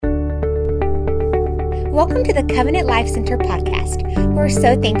Welcome to the Covenant Life Center podcast. We're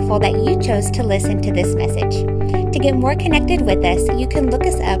so thankful that you chose to listen to this message. To get more connected with us, you can look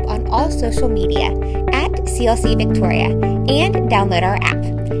us up on all social media at CLC Victoria and download our app.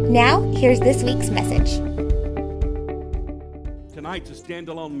 Now, here's this week's message. Tonight's a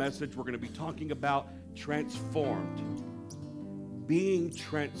standalone message. We're going to be talking about transformed. Being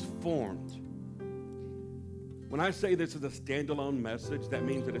transformed. When I say this is a standalone message, that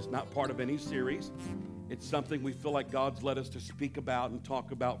means that it's not part of any series. It's something we feel like God's led us to speak about and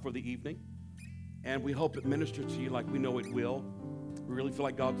talk about for the evening. And we hope it ministers to you like we know it will. We really feel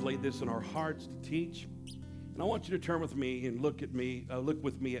like God's laid this in our hearts to teach. And I want you to turn with me and look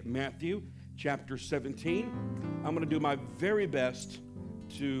with me at Matthew chapter 17. I'm going to do my very best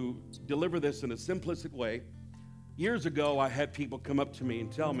to deliver this in a simplistic way. Years ago, I had people come up to me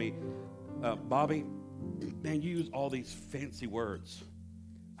and tell me, Bobby, man, you use all these fancy words.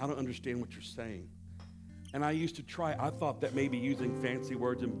 I don't understand what you're saying. And I used to try. I thought that maybe using fancy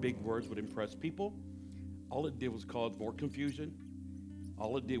words and big words would impress people. All it did was cause more confusion.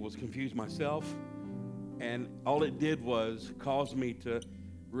 All it did was confuse myself. And all it did was cause me to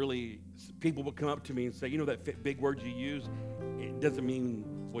really, people would come up to me and say, you know that big word you use, it doesn't mean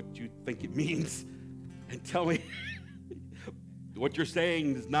what you think it means. And tell me what you're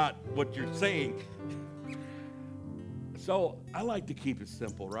saying is not what you're saying. So I like to keep it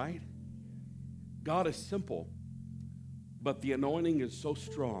simple, right? God is simple, but the anointing is so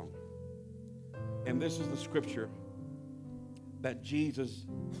strong. And this is the scripture that Jesus,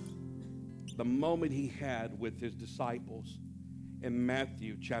 the moment he had with his disciples in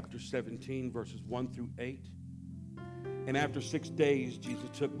Matthew chapter 17, verses 1 through 8. And after 6 days, Jesus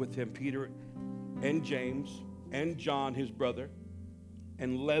took with him Peter and James and John, his brother,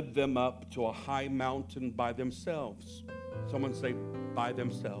 and led them up to a high mountain by themselves. Someone say, by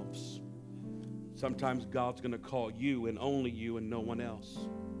themselves. Sometimes God's going to call you and only you and no one else.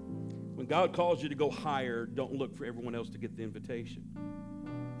 When God calls you to go higher, don't look for everyone else to get the invitation.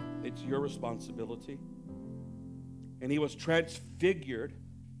 It's your responsibility. And he was transfigured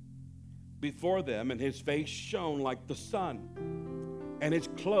before them, and his face shone like the sun, and his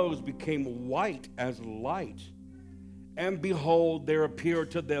clothes became white as light. And behold, there appeared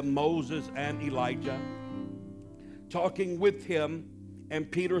to them Moses and Elijah, talking with him. And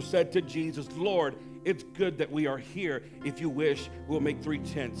Peter said to Jesus, Lord, it's good that we are here. If you wish, we'll make 3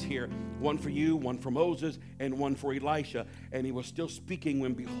 tents here. One for you, one for Moses, and one for Elisha. And he was still speaking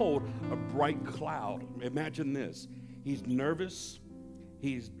when, behold, a bright cloud. Imagine this. He's nervous.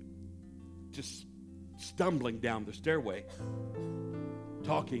 He's just stumbling down the stairway,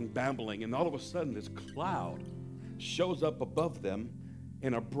 talking, babbling. And all of a sudden, this cloud shows up above them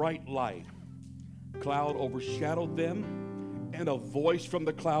in a bright light. Cloud overshadowed them. And a voice from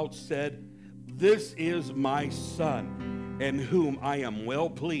the cloud said, this is my son, in whom I am well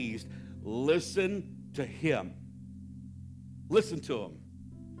pleased. Listen to him. Listen to him.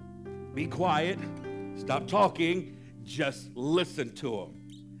 Be quiet. Stop talking. Just listen to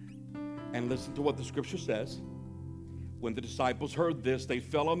him. And listen to what the scripture says. When the disciples heard this, they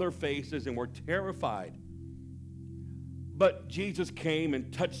fell on their faces and were terrified. But Jesus came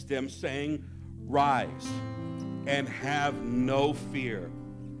and touched them, saying, rise and have no fear.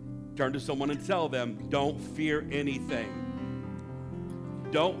 Turn to someone and tell them, don't fear anything.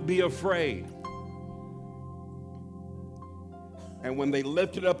 Don't be afraid. And when they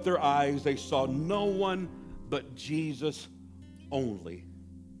lifted up their eyes, they saw no one but Jesus only.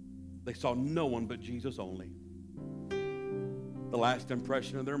 They saw no one but Jesus only. The last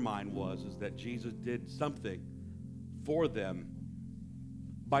impression of their mind was that Jesus did something for them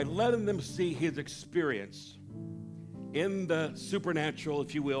by letting them see his experience in the supernatural,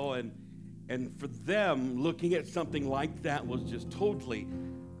 if you will, and for them, looking at something like that was just totally,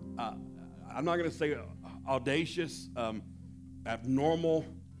 I'm not going to say audacious, abnormal,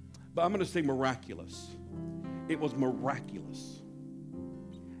 but I'm going to say miraculous. It was miraculous.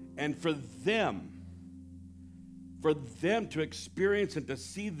 And for them to experience and to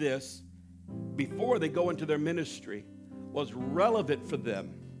see this before they go into their ministry was relevant for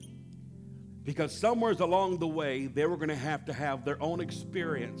them. Because somewhere along the way, they were going to have their own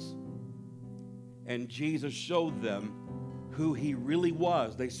experience. And Jesus showed them who he really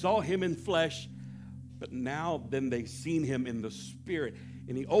was. They saw him in flesh, but now then they've seen him in the spirit.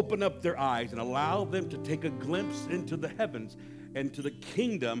 And he opened up their eyes and allowed them to take a glimpse into the heavens and to the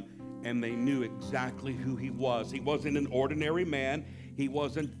kingdom, and they knew exactly who he was. He wasn't an ordinary man. He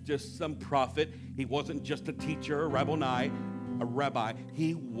wasn't just some prophet. He wasn't just a teacher, a rabbi.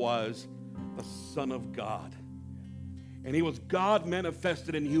 He was the Son of God. And he was God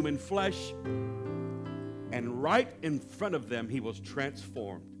manifested in human flesh. And right in front of them, he was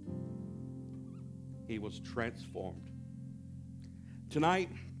transformed. He was transformed. Tonight,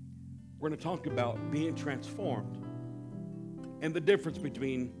 we're going to talk about being transformed and the difference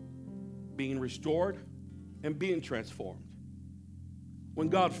between being restored and being transformed. When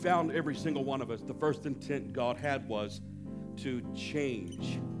God found every single one of us, the first intent God had was to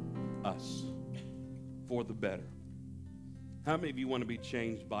change us for the better. How many of you want to be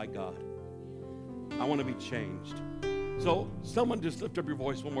changed by God? I want to be changed. So someone just lift up your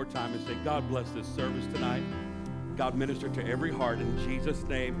voice one more time and say, God bless this service tonight. God minister to every heart in Jesus'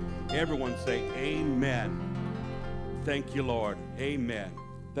 name. Everyone say amen. Thank you, Lord. Amen.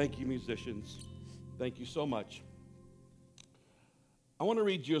 Thank you, musicians. Thank you so much. I want to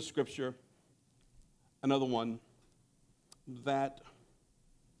read you a scripture, another one that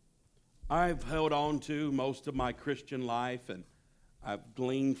I've held on to most of my Christian life and I've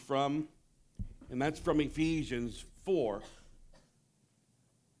gleaned from, and that's from Ephesians 4.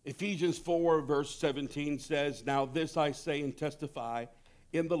 Ephesians 4 verse 17 says, now this I say and testify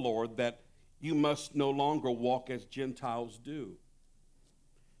in the Lord, that you must no longer walk as Gentiles do,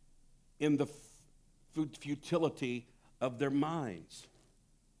 in the futility of their minds.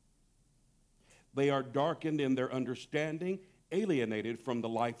 They are darkened in their understanding, alienated from the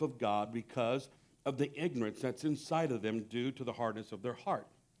life of God because of the ignorance that's inside of them due to the hardness of their heart.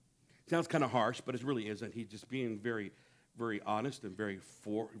 Sounds kind of harsh, but it really isn't. He's just being very, very honest and very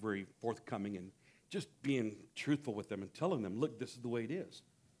forthcoming and just being truthful with them and telling them, look, this is the way it is.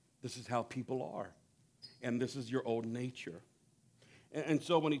 This is how people are. And this is your old nature. And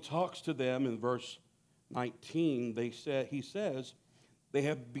so when he talks to them in verse 19, he says, they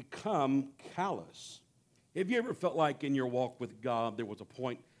have become callous. Have you ever felt like in your walk with God there was a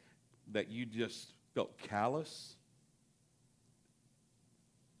point that you just felt callous?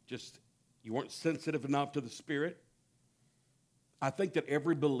 Just, you weren't sensitive enough to the Spirit? I think that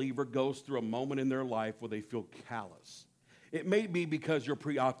every believer goes through a moment in their life where they feel callous. It may be because you're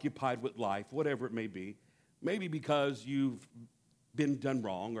preoccupied with life, whatever it may be. Maybe because you've been done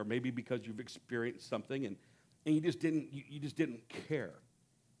wrong, or maybe because you've experienced something and you just didn't care.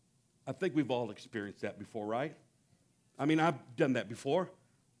 I think we've all experienced that before, right? I mean, I've done that before.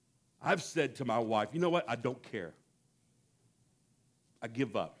 I've said to my wife, you know what? I don't care. I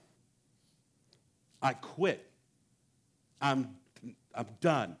give up. I quit. I'm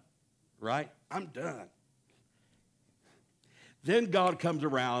done, right? I'm done. Then God comes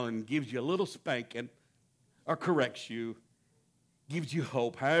around and gives you a little spanking or corrects you, gives you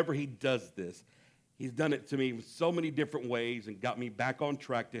hope. However he does this, he's done it to me in so many different ways and got me back on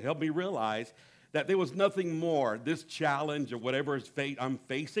track to help me realize that there was nothing more. This challenge or whatever I'm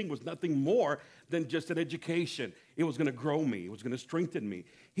facing was nothing more than just an education. It was going to grow me. It was going to strengthen me.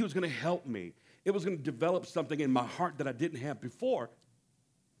 He was going to help me. It was going to develop something in my heart that I didn't have before.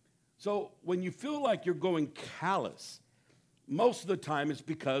 So when you feel like you're going callous, most of the time it's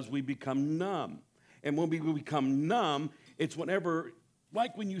because we become numb. And when we become numb, it's whenever,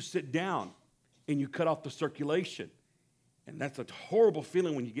 like when you sit down and you cut off the circulation. And that's a horrible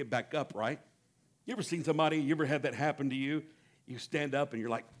feeling when you get back up, right? You ever seen somebody, you ever had that happen to you? You stand up and you're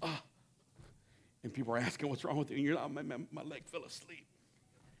like, ah. And people are asking what's wrong with you. And you're like, my leg fell asleep.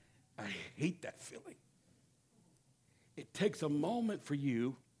 I hate that feeling. It takes a moment for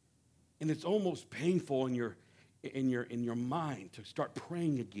you, and it's almost painful in your mind to start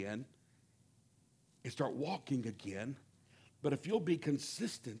praying again and start walking again. But if you'll be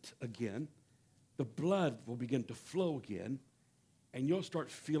consistent again, the blood will begin to flow again, and you'll start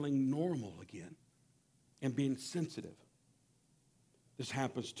feeling normal again and being sensitive. This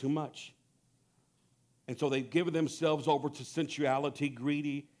happens too much. And so they've given themselves over to sensuality,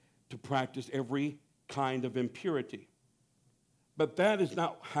 greedy, to practice every kind of impurity. But that is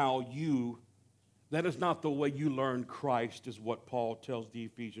not that is not the way you learn Christ, is what Paul tells the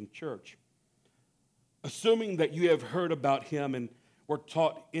Ephesian church. Assuming that you have heard about him and were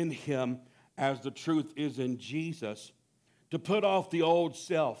taught in him as the truth is in Jesus, to put off the old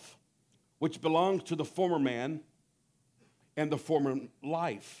self, which belongs to the former man and the former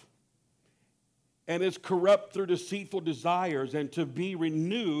life, and is corrupt through deceitful desires, and to be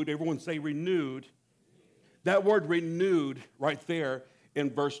renewed. Everyone say renewed. That word renewed right there in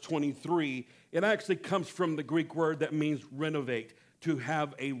verse 23, it actually comes from the Greek word that means renovate, to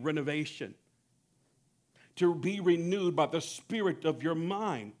have a renovation, to be renewed by the spirit of your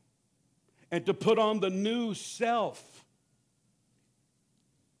mind, and to put on the new self.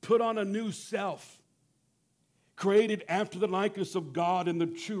 Put on a new self, created after the likeness of God in the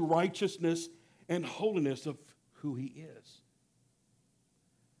true righteousness and holiness of who he is.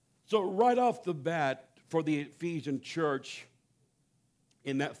 So right off the bat, for the Ephesian church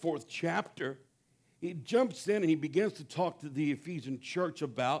in that 4th chapter, he jumps in and he begins to talk to the Ephesian church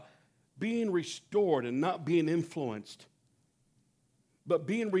about being restored and not being influenced, but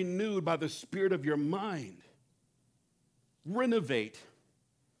being renewed by the spirit of your mind. Renovate.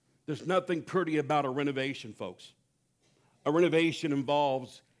 There's nothing pretty about a renovation, folks. A renovation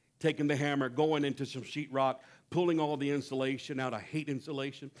involves taking the hammer, going into some sheetrock, pulling all the insulation out. I hate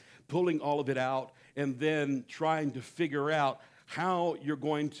insulation. Pulling all of it out, and then trying to figure out how you're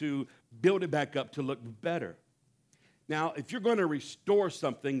going to build it back up to look better. Now, if you're going to restore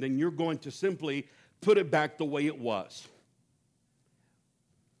something, then you're going to simply put it back the way it was.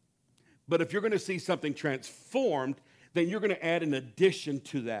 But if you're going to see something transformed, then you're going to add an addition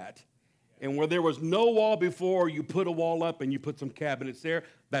to that. And where there was no wall before, you put a wall up and you put some cabinets there,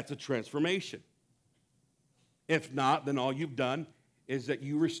 that's a transformation. If not, then all you've done is that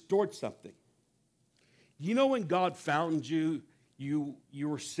you restored something. You know, when God found you, you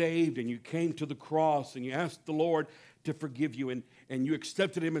were saved and you came to the cross and you asked the Lord to forgive you and you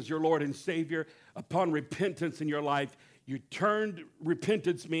accepted him as your Lord and Savior. Upon repentance in your life,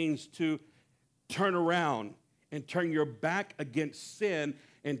 repentance means to turn around and turn your back against sin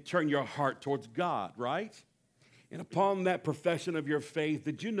and turn your heart towards God, right? And upon that profession of your faith,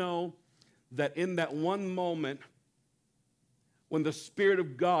 did you know that in that one moment when the Spirit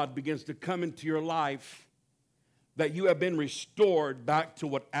of God begins to come into your life, that you have been restored back to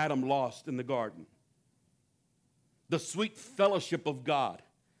what Adam lost in the garden? The sweet fellowship of God.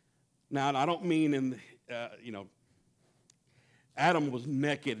 Now, I don't mean Adam was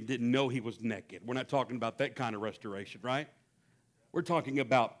naked and didn't know he was naked. We're not talking about that kind of restoration, right? We're talking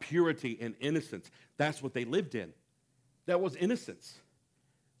about purity and innocence. That's what they lived in. That was innocence.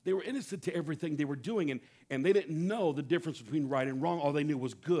 They were innocent to everything they were doing, and they didn't know the difference between right and wrong. All they knew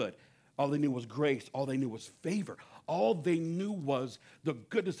was good. All they knew was grace. All they knew was favor. All they knew was the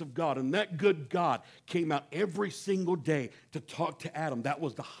goodness of God. And that good God came out every single day to talk to Adam. That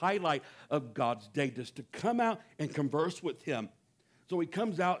was the highlight of God's day, just to come out and converse with him. So he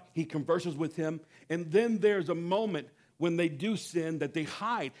comes out, he converses with him, and then there's a moment when they do sin that they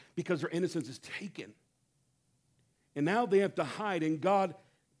hide because their innocence is taken. And now they have to hide, and God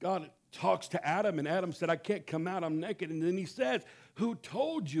talks to Adam, and Adam said, I can't come out, I'm naked. And then he says, who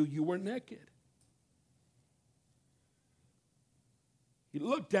told you you were naked? He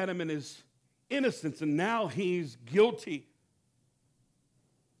looked at him in his innocence, and now he's guilty.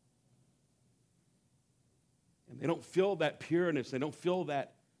 And they don't feel that pureness, they don't feel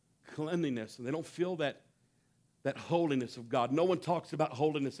that cleanliness, and they don't feel that holiness of God. No one talks about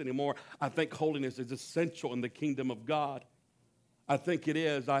holiness anymore. I think holiness is essential in the kingdom of God. I think it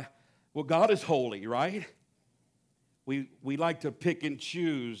is. Well, God is holy, right? We like to pick and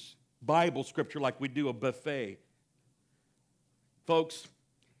choose Bible scripture like we do a buffet. Folks,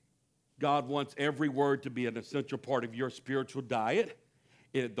 God wants every word to be an essential part of your spiritual diet.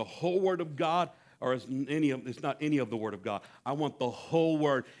 The whole Word of God, or it's not any of the Word of God. I want the whole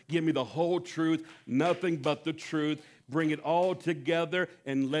Word. Give me the whole truth, nothing but the truth. Bring it all together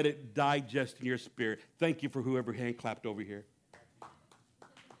and let it digest in your spirit. Thank you for whoever hand clapped over here.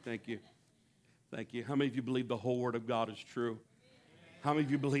 Thank you. Thank you. How many of you believe the whole Word of God is true? How many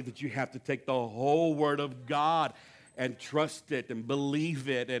of you believe that you have to take the whole Word of God and trust it and believe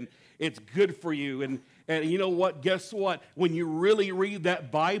it, and it's good for you? And you know what? Guess what? When you really read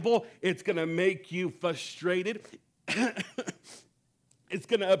that Bible, it's going to make you frustrated. It's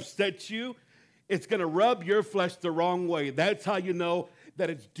going to upset you. It's going to rub your flesh the wrong way. That's how you know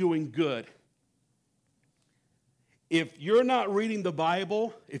that it's doing good. If you're not reading the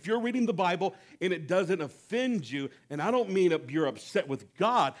Bible, if you're reading the Bible and it doesn't offend you, and I don't mean that you're upset with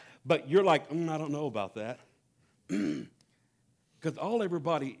God, but you're like, I don't know about that. Because all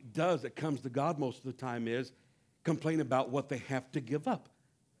everybody does that comes to God most of the time is complain about what they have to give up.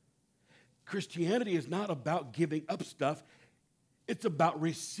 Christianity is not about giving up stuff. It's about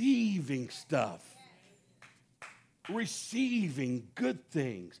receiving stuff. Receiving good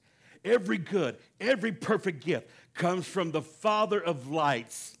things. Every good, every perfect gift comes from the Father of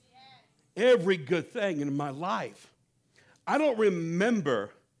lights. Every good thing in my life. I don't remember,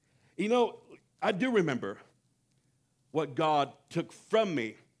 I do remember what God took from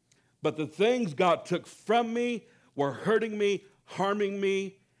me, but the things God took from me were hurting me, harming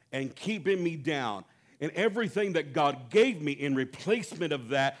me, and keeping me down. And everything that God gave me in replacement of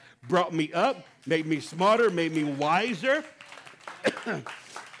that brought me up, made me smarter, made me wiser.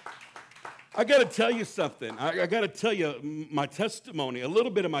 I got to tell you something. I got to tell you my testimony, a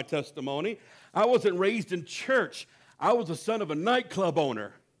little bit of my testimony. I wasn't raised in church. I was the son of a nightclub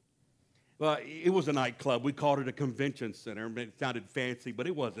owner. Well, it was a nightclub. We called it a convention center. It sounded fancy, but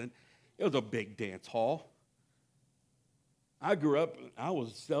it wasn't. It was a big dance hall. I grew up, I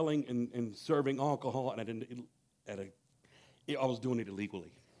was selling and serving alcohol, and I was doing it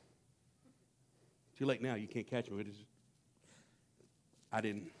illegally. Too late now, you can't catch me.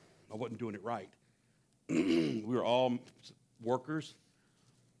 I wasn't doing it right. We were all workers,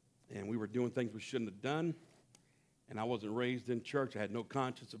 and we were doing things we shouldn't have done, and I wasn't raised in church. I had no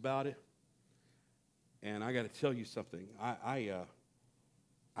conscience about it. And I got to tell you something. I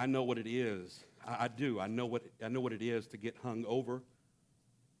know what it is. I do. I know what it is to get hung over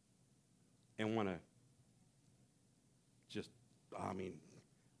and want to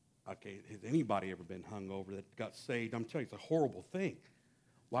okay, has anybody ever been hung over that got saved? I'm telling you, it's a horrible thing.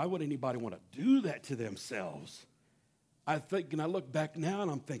 Why would anybody want to do that to themselves? I think, and I look back now and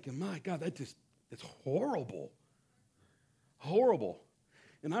I'm thinking, my God, it's horrible. Horrible.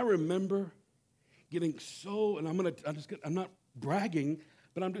 And I remember getting so, and I'm not bragging,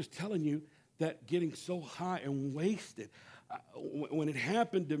 but I'm just telling you that getting so high and wasted. When it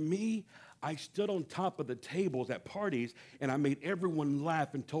happened to me, I stood on top of the tables at parties and I made everyone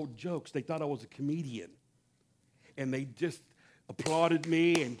laugh and told jokes. They thought I was a comedian. And they just applauded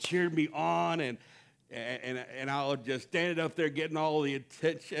me and cheered me on, and I was just standing up there getting all the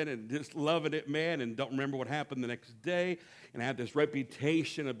attention and just loving it, man, and don't remember what happened the next day. And I had this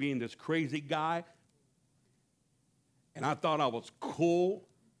reputation of being this crazy guy. And I thought I was cool.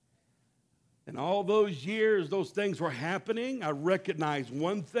 And all those years, those things were happening. I recognized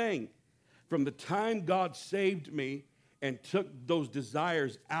one thing. From the time God saved me and took those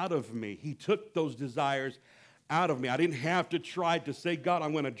desires out of me, he took those desires out of me. I didn't have to try to say, God,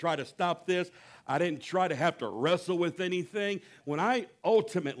 I'm going to try to stop this. I didn't try to have to wrestle with anything. When I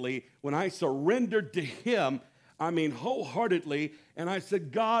surrendered to him, wholeheartedly, and I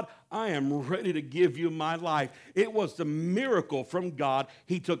said, God, I am ready to give you my life. It was a miracle from God.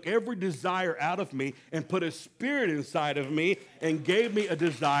 He took every desire out of me and put a spirit inside of me and gave me a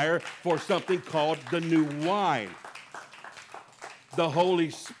desire for something called the new wine, the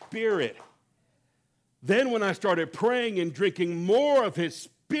Holy Spirit. Then when I started praying and drinking more of his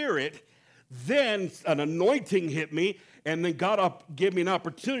Spirit, then an anointing hit me, and then God gave me an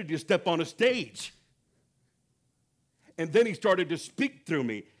opportunity to step on a stage. And then he started to speak through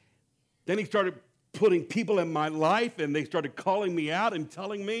me. Then he started putting people in my life, and they started calling me out and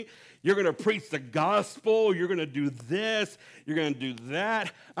telling me, you're going to preach the gospel, you're going to do this, you're going to do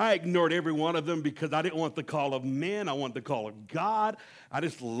that. I ignored every one of them because I didn't want the call of men. I wanted the call of God. I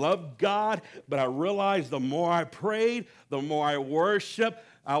just loved God, but I realized the more I prayed, the more I worshiped,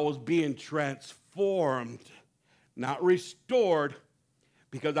 I was being transformed, not restored,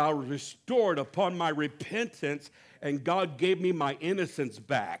 because I was restored upon my repentance, and God gave me my innocence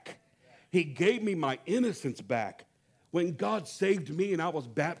back. He gave me my innocence back. When God saved me and I was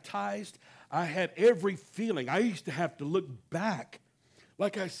baptized, I had every feeling. I used to have to look back.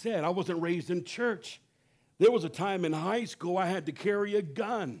 Like I said, I wasn't raised in church. There was a time in high school I had to carry a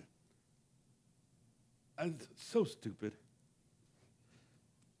gun. So stupid.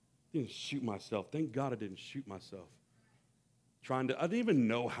 Didn't shoot myself. Thank God I didn't shoot myself. I didn't even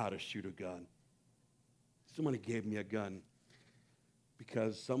know how to shoot a gun. Somebody gave me a gun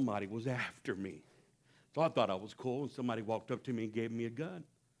because somebody was after me. So I thought I was cool, and somebody walked up to me and gave me a gun.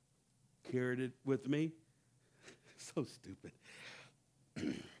 Carried it with me. So stupid.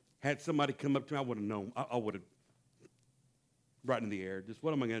 Had somebody come up to me, I would have known. I would have, right in the air, just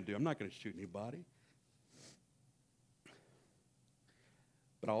what am I going to do? I'm not going to shoot anybody.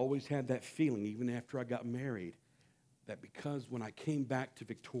 But I always had that feeling, even after I got married, that because when I came back to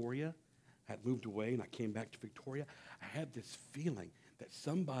Victoria, I had moved away and I came back to Victoria, I had this feeling that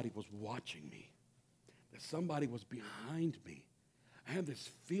somebody was watching me, that somebody was behind me. I had this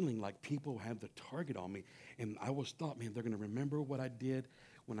feeling like people had the target on me, and I always thought, man, they're going to remember what I did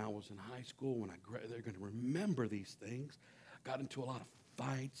when I was in high school, they're going to remember these things. Got into a lot of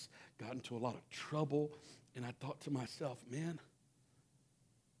fights, got into a lot of trouble, and I thought to myself, man,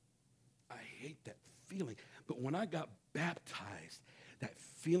 I hate that feeling. But when I got baptized, that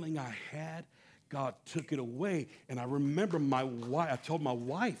feeling I had, God took it away. And I remember I told my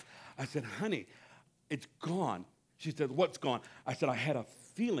wife, I said, honey, it's gone. She said, what's gone? I said, I had a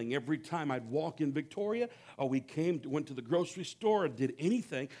feeling every time I'd walk in Victoria, or we went to the grocery store or did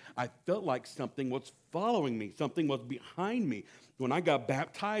anything, I felt like something was following me. Something was behind me. When I got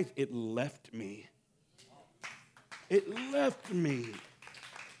baptized, it left me. It left me.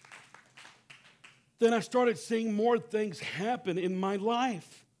 Then I started seeing more things happen in my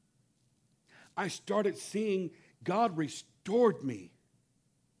life. I started seeing God restored me.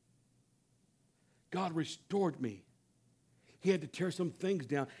 God restored me. He had to tear some things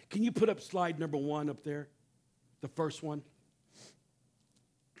down. Can you put up slide number 1 up there? The first one.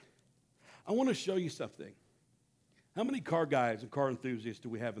 I want to show you something. How many car guys and car enthusiasts do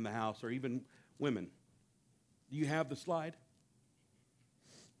we have in the house, or even women? Do you have the slide?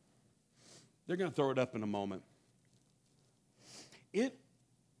 They're going to throw it up in a moment. It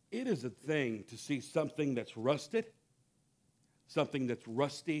is a thing to see something that's rusted, something that's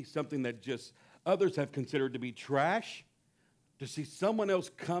rusty, something that just others have considered to be trash, to see someone else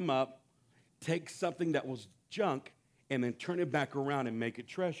come up, take something that was junk, and then turn it back around and make it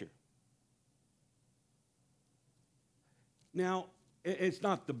treasure. Now, it's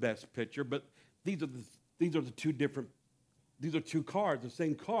not the best picture, but these are two cars, the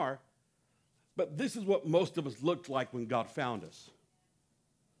same car, but this is what most of us looked like when God found us.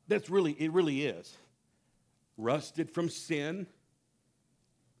 It really is. Rusted from sin.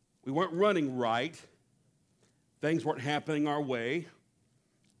 We weren't running right. Things weren't happening our way.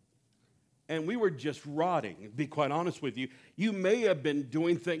 And we were just rotting. To be quite honest with you, you may have been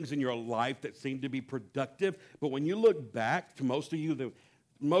doing things in your life that seemed to be productive, but when you look back, to most of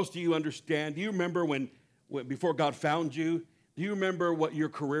you understand, do you remember when before God found you, do you remember what your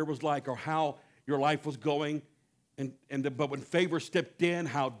career was like or how your life was going? But when favor stepped in,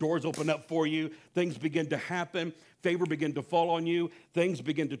 how doors opened up for you, things began to happen, favor began to fall on you, things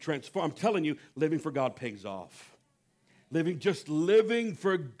began to transform. I'm telling you, living for God pays off. Living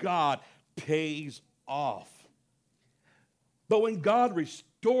for God pays off. But when God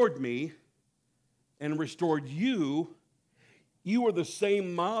restored me and restored you, you were the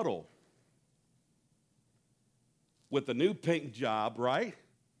same model with a new paint job, right?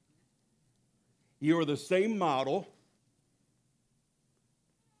 You were the same model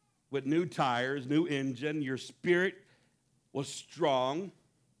with new tires, new engine. Your spirit was strong.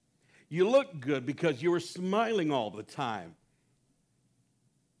 You looked good because you were smiling all the time.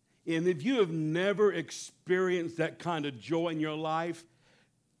 And if you have never experienced that kind of joy in your life,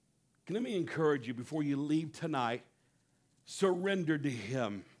 let me encourage you before you leave tonight, surrender to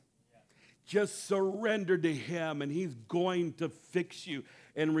Him. Just surrender to Him, and He's going to fix you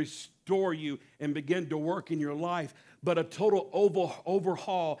and restore you and begin to work in your life. But a total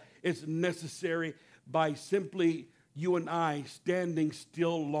overhaul is necessary by simply you and I standing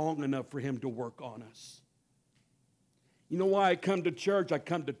still long enough for Him to work on us. You know why I come to church? I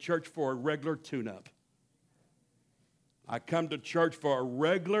come to church for a regular tune-up. I come to church for a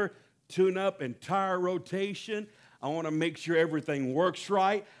regular tune-up and tire rotation. I want to make sure everything works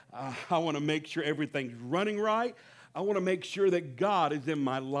right. I want to make sure everything's running right. I want to make sure that God is in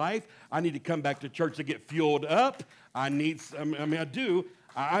my life. I need to come back to church to get fueled up. I do.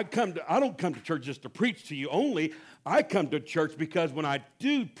 I don't come to church just to preach to you only. I come to church because when I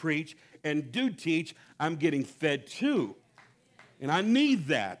do preach and do teach, I'm getting fed too. And I need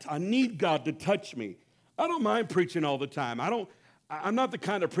that. I need God to touch me. I don't mind preaching all the time. I'm not the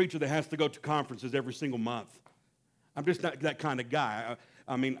kind of preacher that has to go to conferences every single month. I'm just not that kind of guy.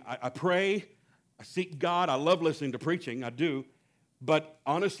 I pray, I seek God. I love listening to preaching. I do. But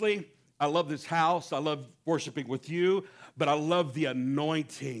honestly, I love this house. I love worshiping with you. But I love the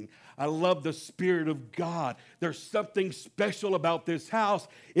anointing. I love the Spirit of God. There's something special about this house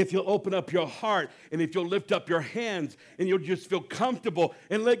if you'll open up your heart and if you'll lift up your hands and you'll just feel comfortable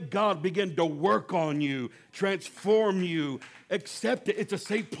and let God begin to work on you, transform you, accept it. It's a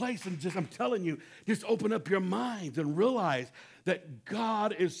safe place. And I'm telling you, just open up your minds and realize that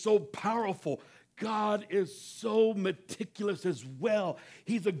God is so powerful. God is so meticulous as well.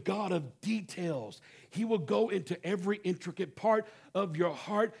 He's a God of details. He will go into every intricate part of your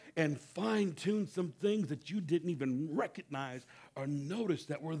heart and fine-tune some things that you didn't even recognize or notice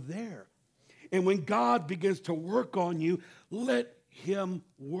that were there. And when God begins to work on you, let Him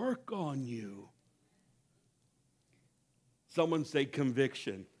work on you. Someone say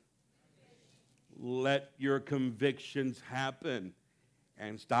conviction. Let your convictions happen.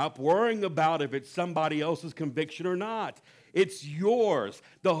 And stop worrying about if it's somebody else's conviction or not. It's yours.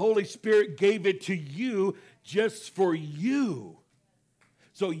 The Holy Spirit gave it to you just for you.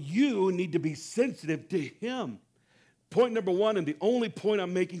 So you need to be sensitive to Him. Point number 1, and the only point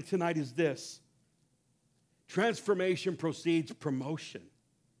I'm making tonight is this. Transformation precedes promotion.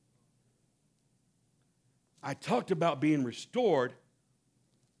 I talked about being restored,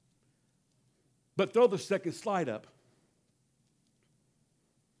 but throw the second slide up.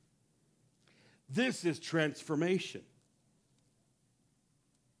 This is transformation.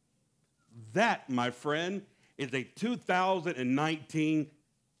 That, my friend, is a 2019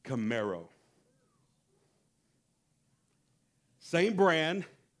 Camaro. Same brand,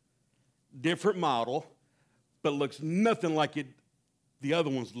 different model, but looks nothing like the other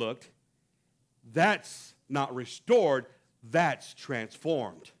ones looked, that's not restored, that's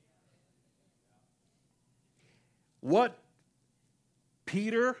transformed. What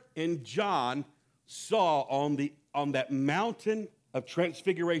Peter and John saw on that mountain of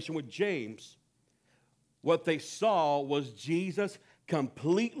transfiguration with James, what they saw was Jesus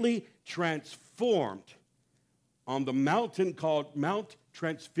completely transformed on the mountain called Mount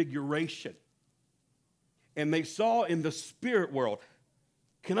Transfiguration. And they saw in the spirit world.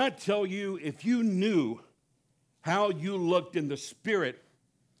 Can I tell you, if you knew how you looked in the spirit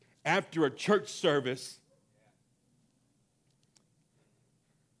after a church service,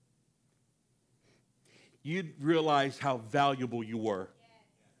 you'd realize how valuable you were.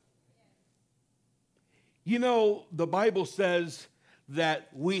 You know, the Bible says that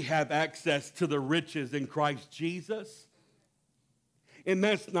we have access to the riches in Christ Jesus. And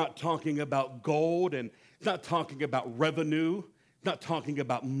that's not talking about gold, and it's not talking about revenue, it's not talking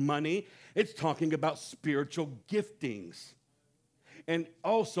about money. It's talking about spiritual giftings and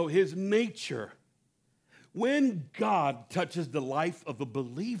also his nature. When God touches the life of a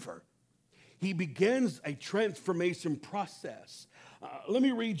believer, he begins a transformation process. Let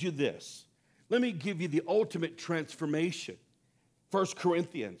me read you this. Let me give you the ultimate transformation. 1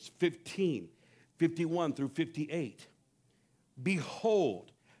 Corinthians 15, 51 through 58.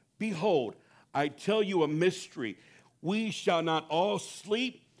 Behold, I tell you a mystery. We shall not all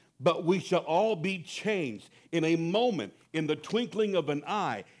sleep, but we shall all be changed in a moment, in the twinkling of an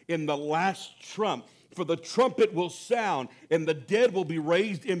eye, in the last trump. For the trumpet will sound, and the dead will be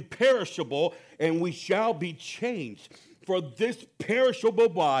raised imperishable, and we shall be changed. For this perishable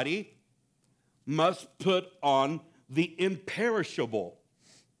body must put on the imperishable.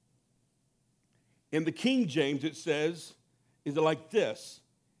 In the King James, it says, is it like this?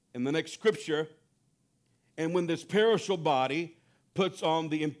 In the next scripture, and when this perishable body puts on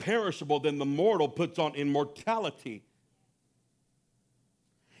the imperishable, then the mortal puts on immortality.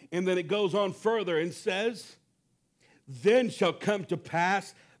 And then it goes on further and says, then shall come to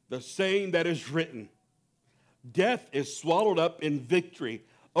pass the saying that is written, death is swallowed up in victory.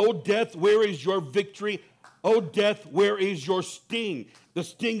 O death, where is your victory? O death, where is your sting? The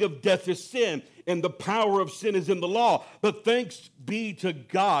sting of death is sin, and the power of sin is in the law. But thanks be to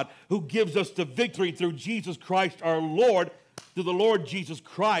God who gives us the victory through Jesus Christ our Lord, through the Lord Jesus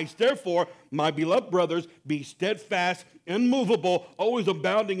Christ. Therefore, my beloved brothers, be steadfast, immovable, always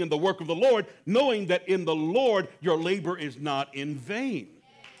abounding in the work of the Lord, knowing that in the Lord your labor is not in vain.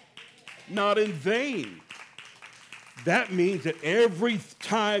 Not in vain. That means that every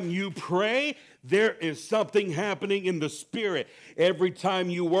time you pray, there is something happening in the spirit. Every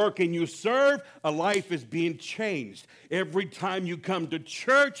time you work and you serve, a life is being changed. Every time you come to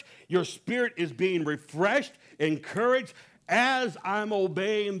church, your spirit is being refreshed, encouraged. As I'm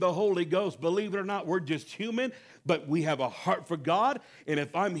obeying the Holy Ghost, believe it or not, we're just human, but we have a heart for God. And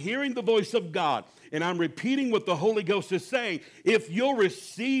if I'm hearing the voice of God and I'm repeating what the Holy Ghost is saying, if you'll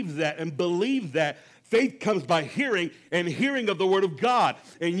receive that and believe that, faith comes by hearing, and hearing of the word of God.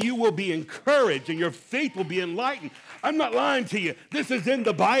 And you will be encouraged, and your faith will be enlightened. I'm not lying to you. This is in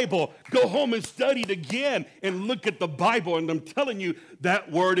the Bible. Go home and study it again and look at the Bible. And I'm telling you, that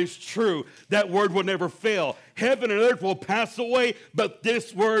word is true. That word will never fail. Heaven and earth will pass away, but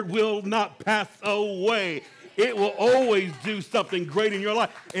this word will not pass away. It will always do something great in your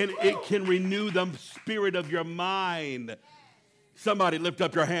life, and it can renew the spirit of your mind. Somebody lift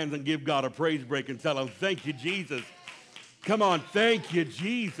up your hands and give God a praise break and tell him, thank you, Jesus. Come on, thank you,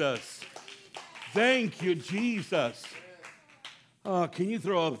 Jesus. Thank you, Jesus. Oh, can you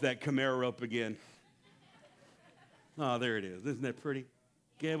throw up that Camaro up again? Oh, there it is. Isn't that pretty?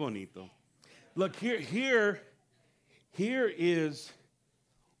 Que bonito. Look, here is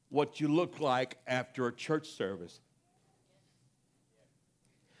what you look like after a church service.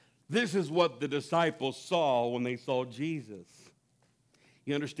 This is what the disciples saw when they saw Jesus.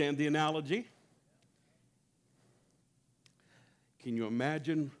 You understand the analogy? Can you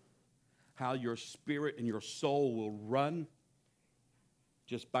imagine how your spirit and your soul will run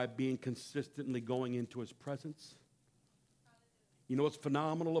just by being consistently going into his presence? You know what's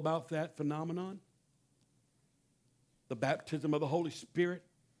phenomenal about that phenomenon? The baptism of the Holy Spirit,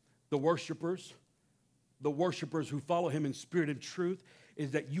 the worshipers who follow him in spirit and truth,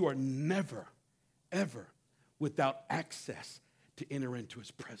 is that you are never, ever without access to enter into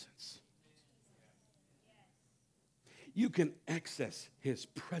his presence. You can access his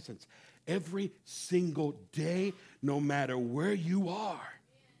presence every single day, no matter where you are.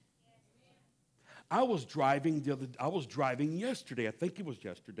 I was driving yesterday. I think it was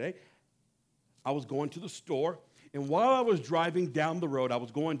yesterday. I was going to the store, and while I was driving down the road, I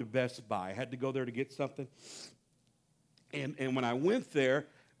was going to Best Buy. I had to go there to get something. And when I went there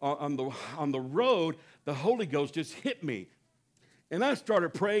on the road, the Holy Ghost just hit me. And I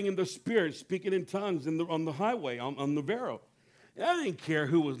started praying in the Spirit, speaking in tongues on the highway, on the Vero. And I didn't care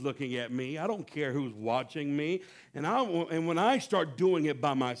who was looking at me. I don't care who's watching me. And when I start doing it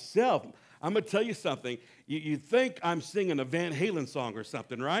by myself, I'm going to tell you something. You think I'm singing a Van Halen song or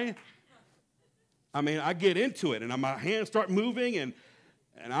something, right? I mean, I get into it, and my hands start moving, and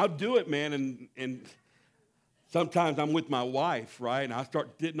I'll do it, man. And sometimes I'm with my wife, right? And I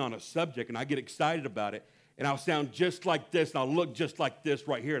start getting on a subject, and I get excited about it. And I'll sound just like this, and I'll look just like this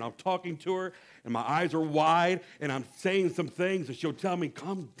right here. And I'm talking to her, and my eyes are wide, and I'm saying some things, and she'll tell me,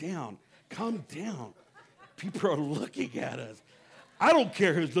 calm down, calm down. People are looking at us. I don't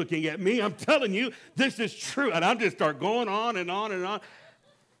care who's looking at me. I'm telling you, this is true. And I'll just start going on and on and on.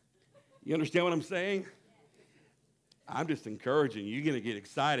 You understand what I'm saying? I'm just encouraging you. You're going to get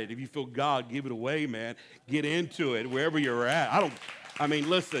excited. If you feel God, give it away, man. Get into it wherever you're at.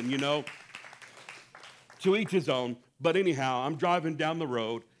 Listen, to each his own. But anyhow, I'm driving down the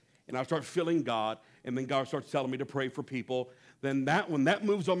road, and I start feeling God, and then God starts telling me to pray for people. Then when that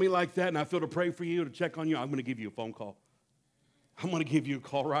moves on me like that, and I feel to pray for you, to check on you, I'm going to give you a phone call. I'm going to give you a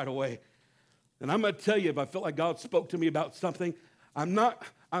call right away. And I'm going to tell you, if I feel like God spoke to me about something, I've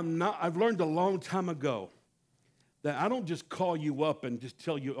learned a long time ago that I don't just call you up and just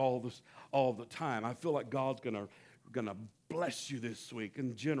tell you all this all the time. I feel like God's going to bless you this week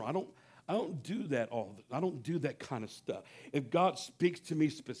in general. I don't do that I don't do that kind of stuff. If God speaks to me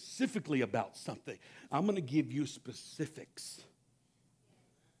specifically about something, I'm going to give you specifics.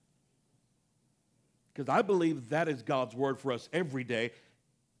 Because I believe that is God's word for us every day,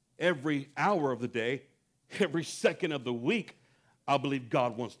 every hour of the day, every second of the week. I believe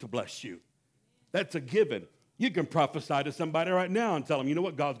God wants to bless you. That's a given. You can prophesy to somebody right now and tell them, you know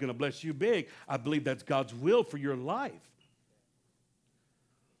what, God's going to bless you big. I believe that's God's will for your life.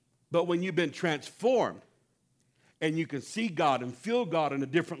 But when you've been transformed and you can see God and feel God in a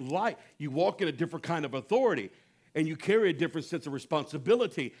different light, you walk in a different kind of authority, and you carry a different sense of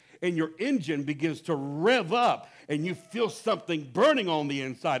responsibility, and your engine begins to rev up, and you feel something burning on the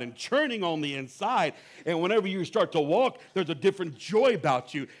inside and churning on the inside. And whenever you start to walk, there's a different joy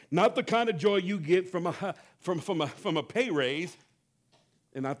about you, not the kind of joy you get from a pay raise.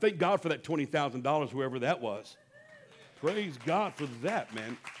 And I thank God for that $20,000, whoever that was. Praise God for that,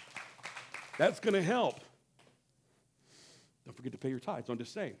 man. That's going to help. Don't forget to pay your tithes. I'm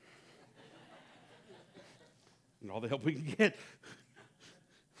just saying. And all the help we can get.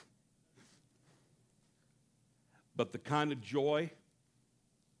 But the kind of joy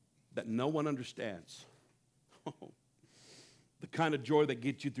that no one understands, the kind of joy that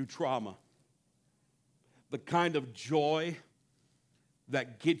gets you through trauma, the kind of joy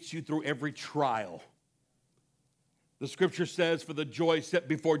that gets you through every trial. The scripture says, for the joy set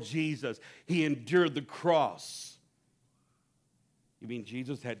before Jesus, he endured the cross. You mean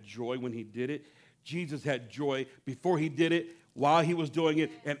Jesus had joy when he did it? Jesus had joy before he did it, while he was doing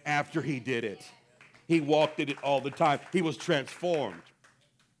it, and after he did it. He walked in it all the time. He was transformed.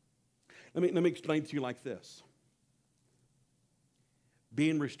 Let me explain to you like this.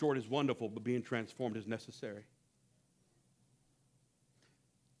 Being restored is wonderful, but being transformed is necessary.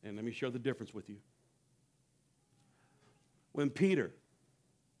 And let me share the difference with you. When Peter,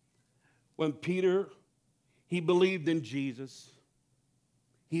 he believed in Jesus.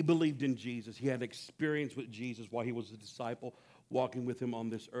 He believed in Jesus. He had experience with Jesus while he was a disciple, walking with him on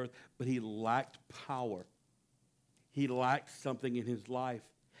this earth, but he lacked power. He lacked something in his life.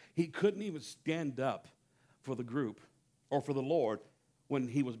 He couldn't even stand up for the group or for the Lord when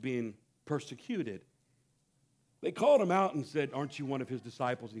he was being persecuted. They called him out and said, aren't you one of his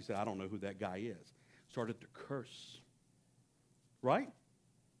disciples? And he said, I don't know who that guy is. Started to curse. Right?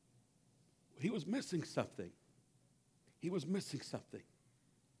 He was missing something. He was missing something.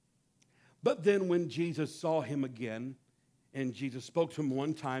 But then when Jesus saw him again, and Jesus spoke to him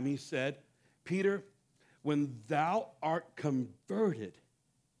one time, he said, Peter, when thou art converted,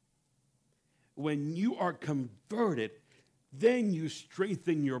 when you are converted, then you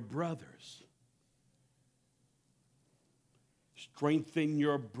strengthen your brothers. Strengthen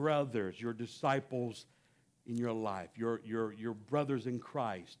your brothers, your disciples in your life, your brothers in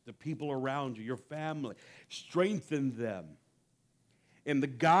Christ, the people around you, your family. Strengthen them. And the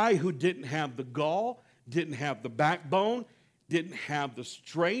guy who didn't have the gall, didn't have the backbone, didn't have the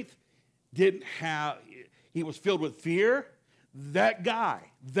strength, he was filled with fear, that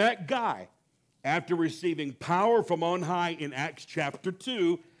guy, after receiving power from on high in Acts chapter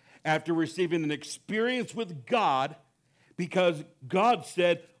 2, after receiving an experience with God because God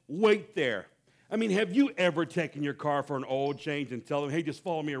said, wait there. I mean, have you ever taken your car for an oil change and tell them, hey, just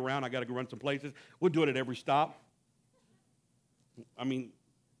follow me around. I got to go run some places. We'll do it at every stop. I mean,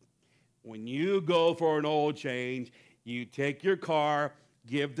 when you go for an oil change, you take your car,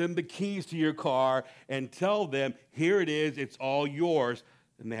 give them the keys to your car, and tell them, here it is, it's all yours.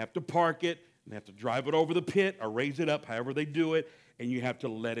 And they have to park it, and they have to drive it over the pit or raise it up, however they do it, and you have to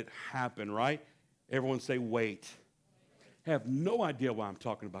let it happen, right? Everyone say, wait. I have no idea why I'm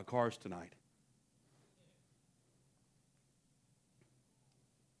talking about cars tonight.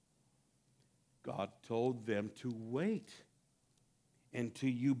 God told them to wait until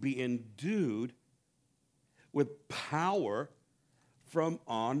you be endued with power from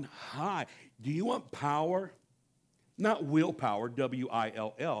on high. Do you want power? Not willpower,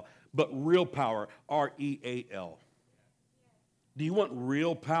 W-I-L-L, but real power, R-E-A-L. Do you want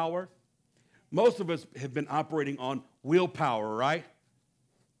real power? Most of us have been operating on willpower, right?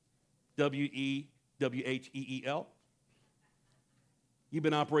 W-E-W-H-E-E-L. You've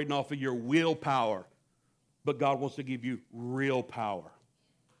been operating off of your willpower, but God wants to give you real power.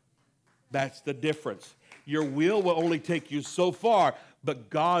 That's the difference. Your will only take you so far, but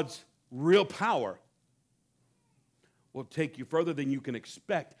God's real power will take you further than you can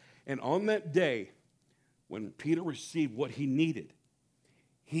expect. And on that day, when Peter received what he needed,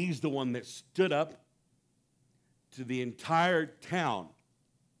 he's the one that stood up to the entire town,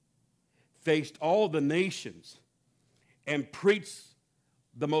 faced all the nations, and preached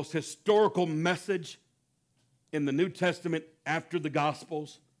the most historical message in the New Testament after the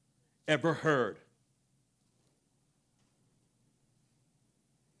Gospels ever heard.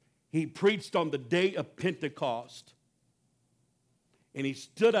 He preached on the day of Pentecost, and he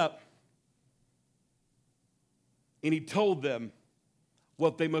stood up and he told them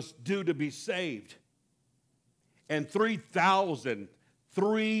what they must do to be saved. And 3,000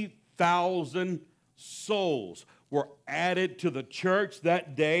 souls were added to the church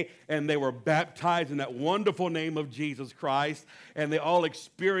that day, and they were baptized in that wonderful name of Jesus Christ, and they all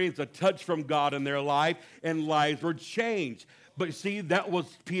experienced a touch from God in their life, and lives were changed. But see, that was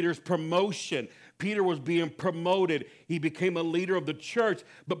Peter's promotion. Peter was being promoted. He became a leader of the church,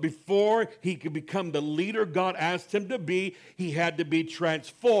 but before he could become the leader God asked him to be, he had to be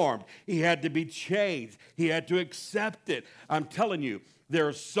transformed. He had to be changed. He had to accept it. I'm telling you,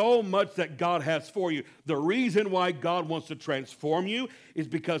 there's so much that God has for you. The reason why God wants to transform you is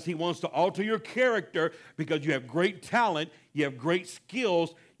because he wants to alter your character, because you have great talent, you have great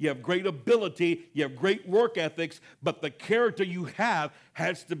skills, you have great ability, you have great work ethics, but the character you have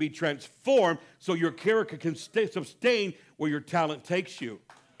has to be transformed so your character can sustain where your talent takes you.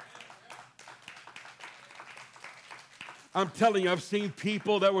 I'm telling you, I've seen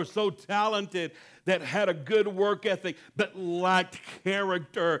people that were so talented that had a good work ethic but lacked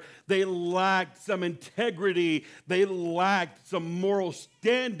character. They lacked some integrity. They lacked some moral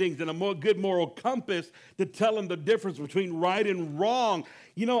standings and a good moral compass to tell them the difference between right and wrong.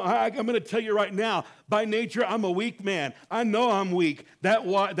 You know, I'm going to tell you right now, by nature, I'm a weak man. I know I'm weak.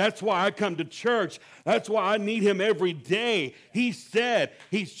 That's why I come to church. That's why I need him every day. He said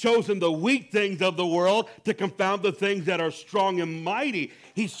he's chosen the weak things of the world to confound the things that are strong and mighty.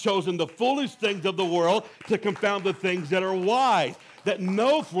 He's chosen the foolish things of the world to confound the things that are wise, that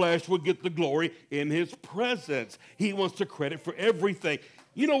no flesh would get the glory in his presence. He wants the credit for everything.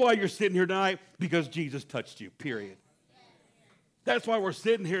 You know why you're sitting here tonight? Because Jesus touched you, period. That's why we're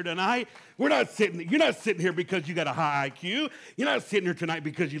sitting here tonight. You're not sitting here because you got a high IQ. You're not sitting here tonight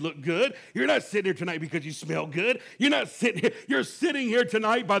because you look good. You're not sitting here tonight because you smell good. You're sitting here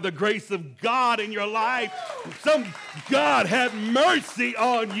tonight by the grace of God in your life. God had mercy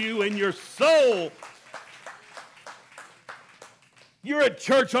on you and your soul. You're at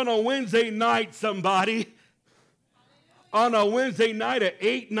church on a Wednesday night, somebody. On a Wednesday night at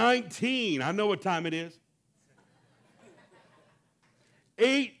 8:19. I know what time it is.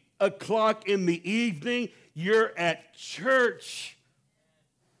 8 o'clock in the evening, you're at church.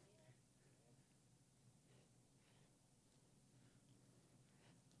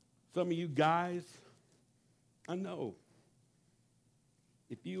 Some of you guys, I know,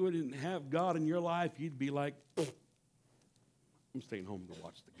 if you didn't have God in your life, you'd be like, I'm staying home to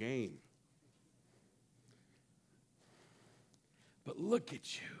watch the game. But look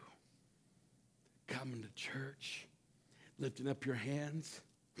at you, coming to church, lifting up your hands.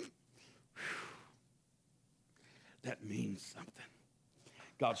 That means something.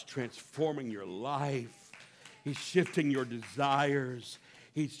 God's transforming your life. He's shifting your desires.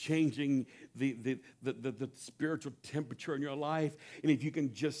 He's changing the spiritual temperature in your life, and if you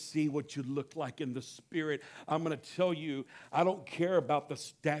can just see what you look like in the spirit, I'm going to tell you, I don't care about the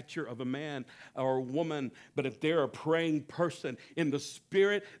stature of a man or a woman, but if they're a praying person in the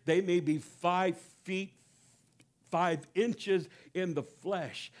spirit, they may be 5 feet 5 inches in the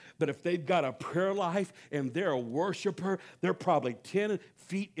flesh. But if they've got a prayer life and they're a worshiper, they're probably 10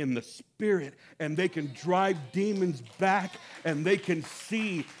 feet in the spirit, and they can drive demons back, and they can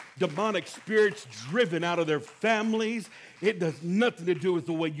see demonic spirits driven out of their families. It does nothing to do with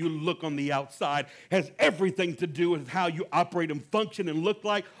the way you look on the outside. It has everything to do with how you operate and function and look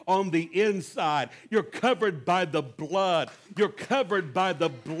like on the inside. You're covered by the blood. You're covered by the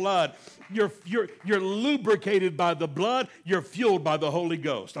blood. You're lubricated by the blood. You're fueled by the Holy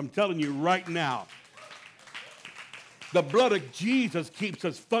Ghost. I'm telling you right now. The blood of Jesus keeps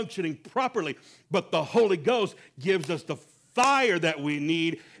us functioning properly, but the Holy Ghost gives us the fire that we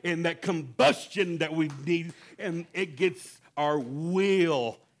need and that combustion that we need, and it gets our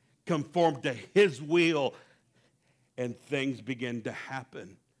will conformed to His will, and things begin to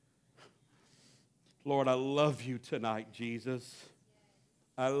happen. Lord, I love you tonight, Jesus.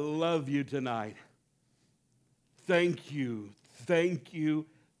 I love you tonight. Thank you, thank you,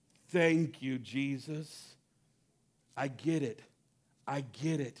 thank you, Jesus. I get it. I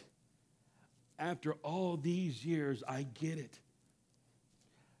get it. After all these years, I get it.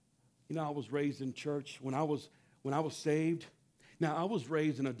 You know, I was raised in church when I was saved. Now, I was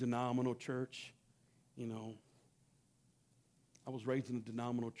raised in a denominational church, you know. I was raised in a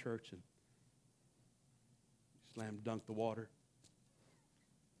denominational church and slam dunked the water.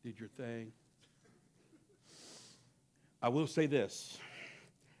 Did your thing. I will say this.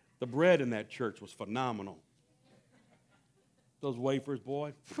 The bread in that church was phenomenal. Those wafers,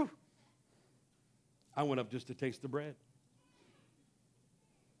 boy. Phew. I went up just to taste the bread.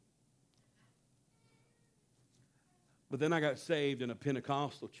 But then I got saved in a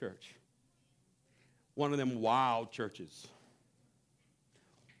Pentecostal church. One of them wild churches.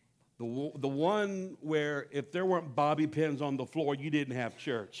 The one where if there weren't bobby pins on the floor, you didn't have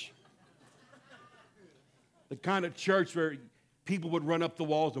church. The kind of church where people would run up the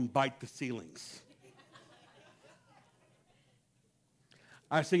walls and bite the ceilings.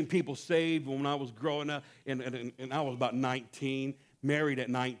 I've seen people saved when I was growing up, and I was about 19, married at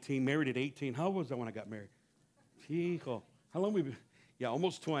 19, married at 18. How old was I when I got married? Hijo. How long we been? Yeah,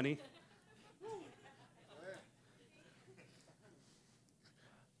 almost 20.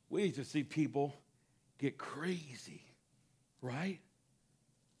 We used to see people get crazy, right?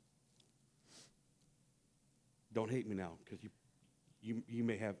 Don't hate me now, because you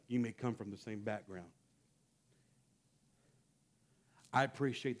may come from the same background. I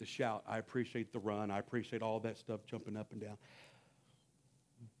appreciate the shout. I appreciate the run. I appreciate all that stuff, jumping up and down.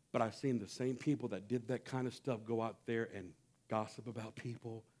 But I've seen the same people that did that kind of stuff go out there and gossip about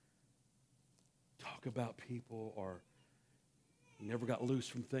people, talk about people, or never got loose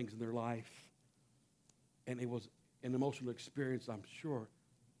from things in their life. And it was an emotional experience, I'm sure.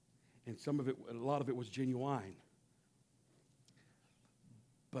 And a lot of it was genuine.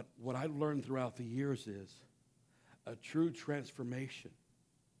 But what I learned throughout the years is a true transformation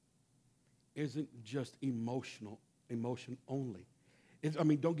isn't just emotion only.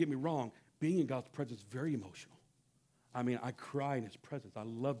 Don't get me wrong, being in God's presence is very emotional. I cry in His presence. I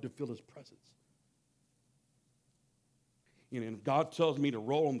love to feel His presence. You know, and if God tells me to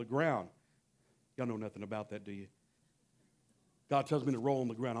roll on the ground, y'all know nothing about that, do you? God tells me to roll on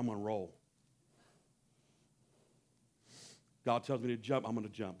the ground, I'm going to roll. God tells me to jump, I'm going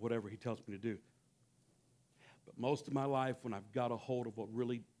to jump, whatever He tells me to do. But most of my life, when I've got a hold of what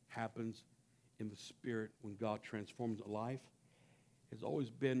really happens in the Spirit, when God transforms a life, has always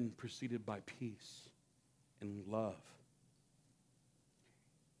been preceded by peace and love.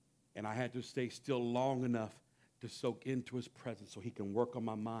 And I had to stay still long enough to soak into His presence so He can work on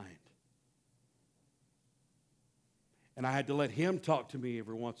my mind. And I had to let Him talk to me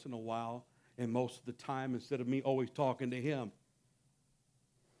every once in a while, and most of the time, instead of me always talking to Him.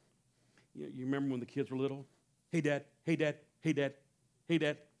 You remember when the kids were little? Hey, Dad. Hey, Dad. Hey, Dad. Hey,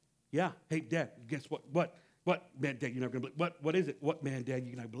 Dad. Yeah. Hey, Dad. Guess what? What? Man, Dad, you're not going to believe it. What is it? What, man, Dad,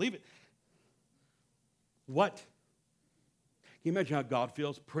 you're not going to believe it. What? Can you imagine how God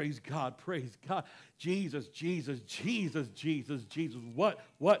feels? Praise God. Praise God. Jesus, Jesus, Jesus, Jesus, Jesus. What?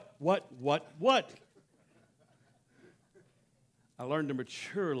 I learned to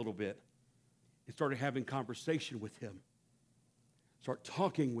mature a little bit and started having conversation with Him. Start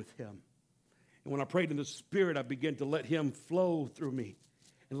talking with Him. And when I prayed in the Spirit, I began to let Him flow through me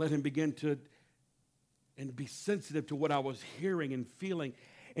and let Him begin to and be sensitive to what I was hearing and feeling.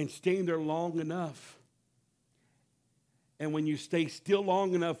 and staying there long enough. And when you stay still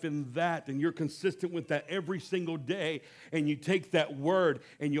long enough in that, and you're consistent with that every single day, and you take that word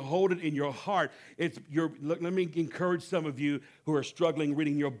and you hold it in your heart, let me encourage some of you who are struggling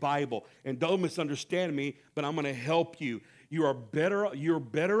reading your Bible. And don't misunderstand me, but I'm going to help you. You're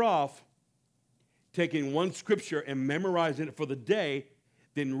better off taking one scripture and memorizing it for the day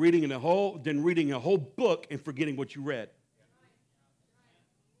than reading a whole book and forgetting what you read.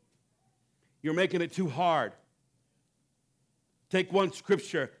 You're making it too hard. Take one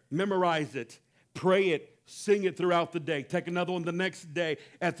scripture, memorize it, pray it, sing it throughout the day. Take another one the next day.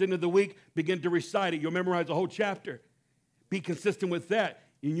 At the end of the week, begin to recite it. You'll memorize a whole chapter. Be consistent with that,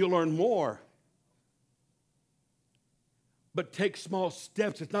 and you'll learn more. But take small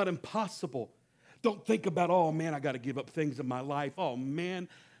steps. It's not impossible. Don't think about, oh, man, I got to give up things in my life. Oh, man,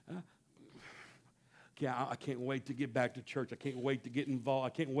 I can't wait to get back to church. I can't wait to get involved. I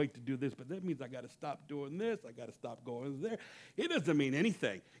can't wait to do this, but that means I got to stop doing this. I got to stop going there. It doesn't mean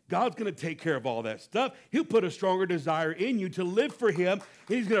anything. God's going to take care of all that stuff. He'll put a stronger desire in you to live for him.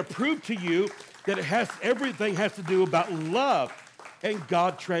 He's going to prove to you that everything has to do about love. And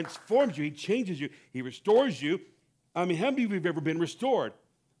God transforms you. He changes you. He restores you. I mean, how many of you have ever been restored?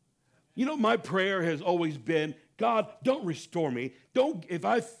 You know, my prayer has always been, God, don't restore me. If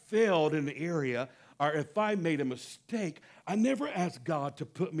I failed in an area, or if I made a mistake, I never ask God to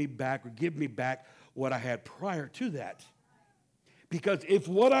put me back or give me back what I had prior to that. Because if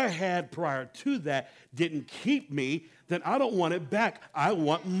what I had prior to that didn't keep me, then I don't want it back. I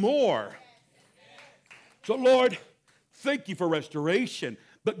want more. So, Lord, thank you for restoration.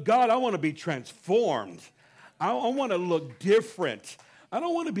 But, God, I want to be transformed. I want to look different. I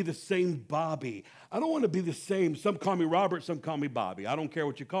don't want to be the same Bobby. I don't want to be the same. Some call me Robert, some call me Bobby. I don't care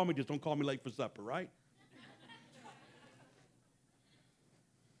what you call me, just don't call me late for supper, right?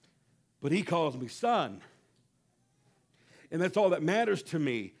 But he calls me son. And that's all that matters to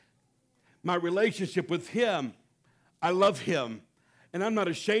me. My relationship with him, I love him. And I'm not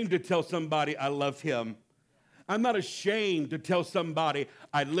ashamed to tell somebody I love him. I'm not ashamed to tell somebody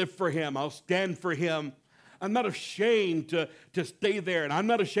I live for him. I'll stand for him. I'm not ashamed to stay there. And I'm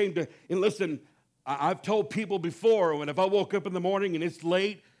not ashamed to, and listen, I've told people before, if I woke up in the morning and it's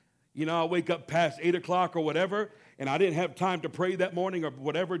late, you know, I wake up past 8 o'clock or whatever, and I didn't have time to pray that morning or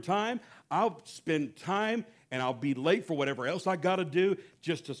whatever time, I'll spend time and I'll be late for whatever else I got to do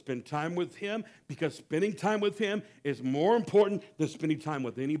just to spend time with him, because spending time with him is more important than spending time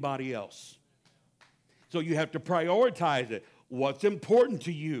with anybody else. So you have to prioritize it. What's important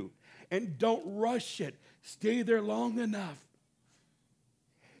to you? And don't rush it. Stay there long enough.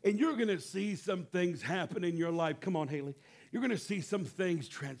 And you're going to see some things happen in your life. Come on, Haley. You're going to see some things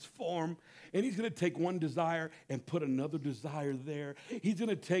transform. And he's going to take one desire and put another desire there. He's going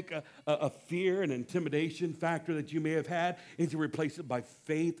to take a fear and intimidation factor that you may have had, and he's going to replace it by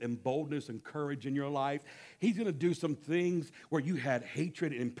faith and boldness and courage in your life. He's going to do some things where you had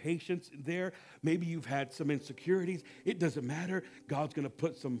hatred and impatience there. Maybe you've had some insecurities. It doesn't matter. God's going to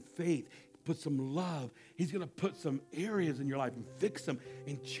put some faith, put some love. He's going to put some areas in your life and fix them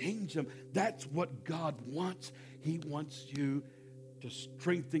and change them. That's what God wants. He wants you to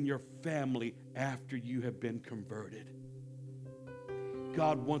strengthen your family after you have been converted.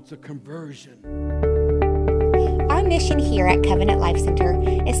 God wants a conversion. Our mission here at Covenant Life Center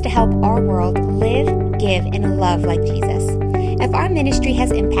is to help our world live, give, and love like Jesus. If our ministry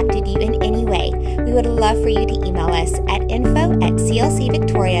has impacted you in any way, we would love for you to email us at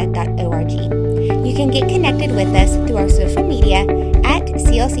info@clcvictoria.org. You can get connected with us through our social media at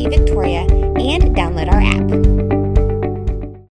CLC Victoria and download our app.